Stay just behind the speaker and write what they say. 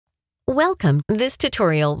Welcome. This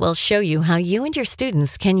tutorial will show you how you and your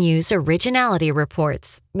students can use Originality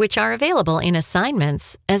Reports, which are available in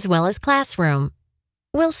assignments as well as Classroom.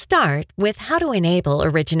 We'll start with how to enable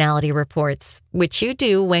Originality Reports, which you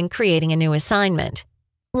do when creating a new assignment.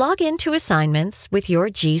 Log into Assignments with your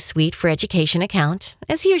G Suite for Education account,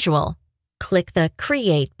 as usual. Click the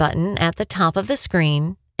Create button at the top of the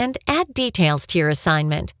screen and add details to your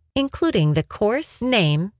assignment, including the course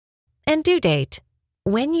name and due date.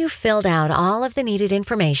 When you've filled out all of the needed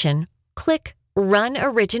information, click Run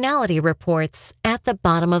Originality Reports at the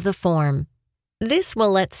bottom of the form. This will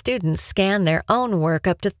let students scan their own work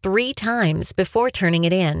up to 3 times before turning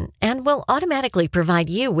it in and will automatically provide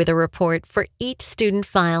you with a report for each student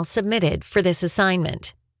file submitted for this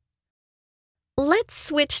assignment. Let's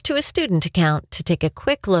switch to a student account to take a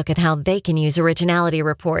quick look at how they can use Originality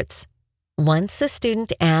Reports. Once a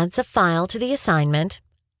student adds a file to the assignment,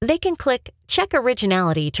 they can click Check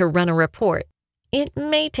Originality to run a report. It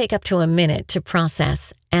may take up to a minute to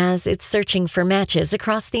process, as it's searching for matches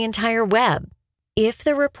across the entire web. If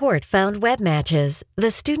the report found web matches, the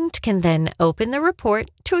student can then open the report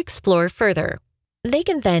to explore further. They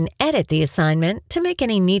can then edit the assignment to make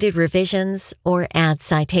any needed revisions or add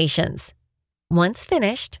citations. Once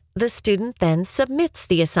finished, the student then submits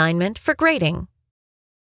the assignment for grading.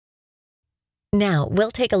 Now,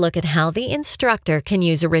 we'll take a look at how the instructor can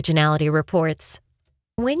use Originality Reports.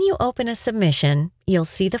 When you open a submission, you'll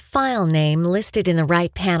see the file name listed in the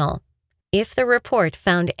right panel. If the report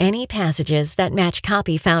found any passages that match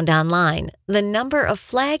copy found online, the number of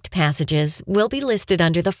flagged passages will be listed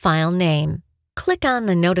under the file name. Click on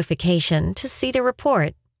the notification to see the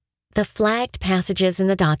report. The flagged passages in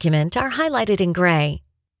the document are highlighted in gray.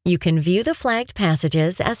 You can view the flagged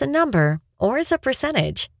passages as a number or as a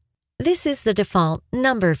percentage. This is the default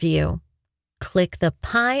number view. Click the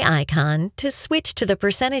pie icon to switch to the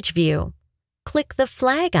percentage view. Click the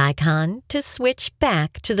flag icon to switch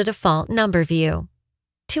back to the default number view.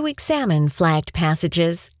 To examine flagged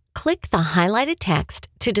passages, click the highlighted text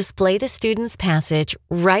to display the student's passage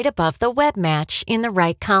right above the web match in the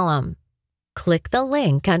right column. Click the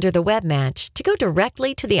link under the web match to go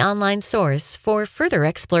directly to the online source for further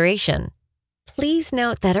exploration. Please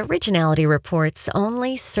note that Originality Reports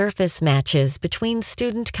only surface matches between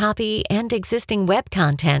student copy and existing web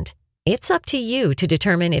content. It's up to you to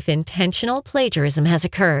determine if intentional plagiarism has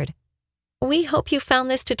occurred. We hope you found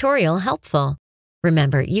this tutorial helpful.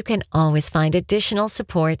 Remember, you can always find additional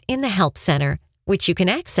support in the Help Center, which you can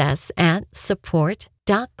access at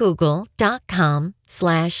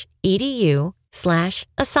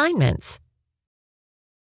support.google.com/edu/assignments.